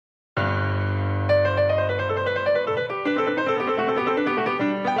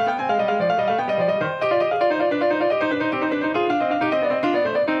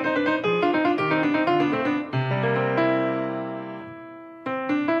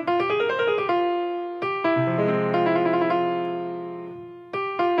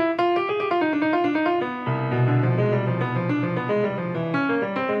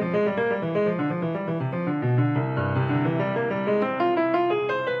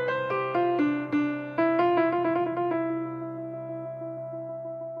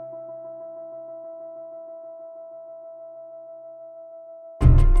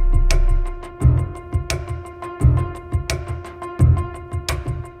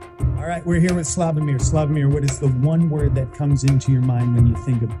All right, we're here with Slavomir. Slavomir, what is the one word that comes into your mind when you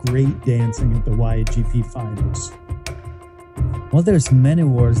think of great dancing at the YAGP Finals? Well, there's many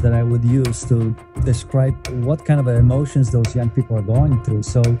words that I would use to describe what kind of emotions those young people are going through.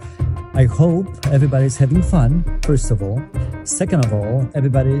 So I hope everybody's having fun, first of all. Second of all,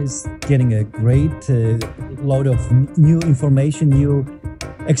 everybody's getting a great load of new information, new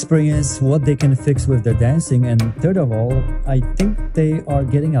experience, what they can fix with their dancing. And third of all, I think they are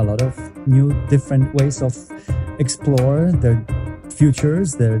getting a lot of new different ways of explore their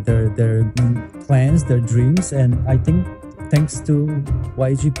futures, their plans, their dreams. And I think thanks to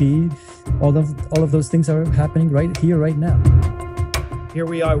YAGP, all of those things are happening right here, right now. Here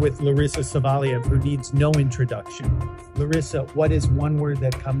we are with Larissa Savaliev, who needs no introduction. Larissa, what is one word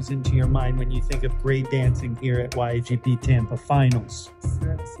that comes into your mind when you think of great dancing here at YAGP Tampa Finals?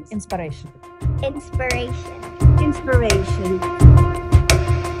 Inspiration. Inspiration. Inspiration.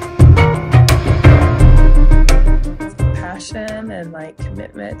 Passion and like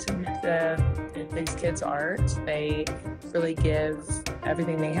commitment to these kids' art. They really give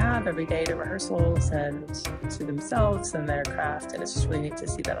everything they have every day to rehearsals and to themselves and their craft, and it's just really neat to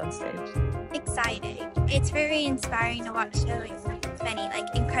see that on stage. Exciting. It's very inspiring to watch so many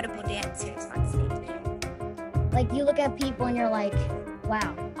incredible dancers on stage. Like you look at people and you're like,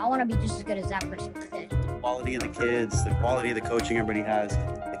 wow, I want to be just as good as that person. The quality of the kids, the quality of the coaching everybody has,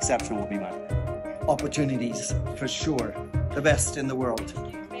 exceptional would be my word. Opportunities, for sure. The best in the world.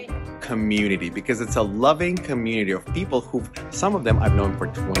 Community, because it's a loving community of people who, some of them I've known for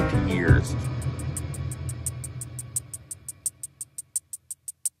 20 years.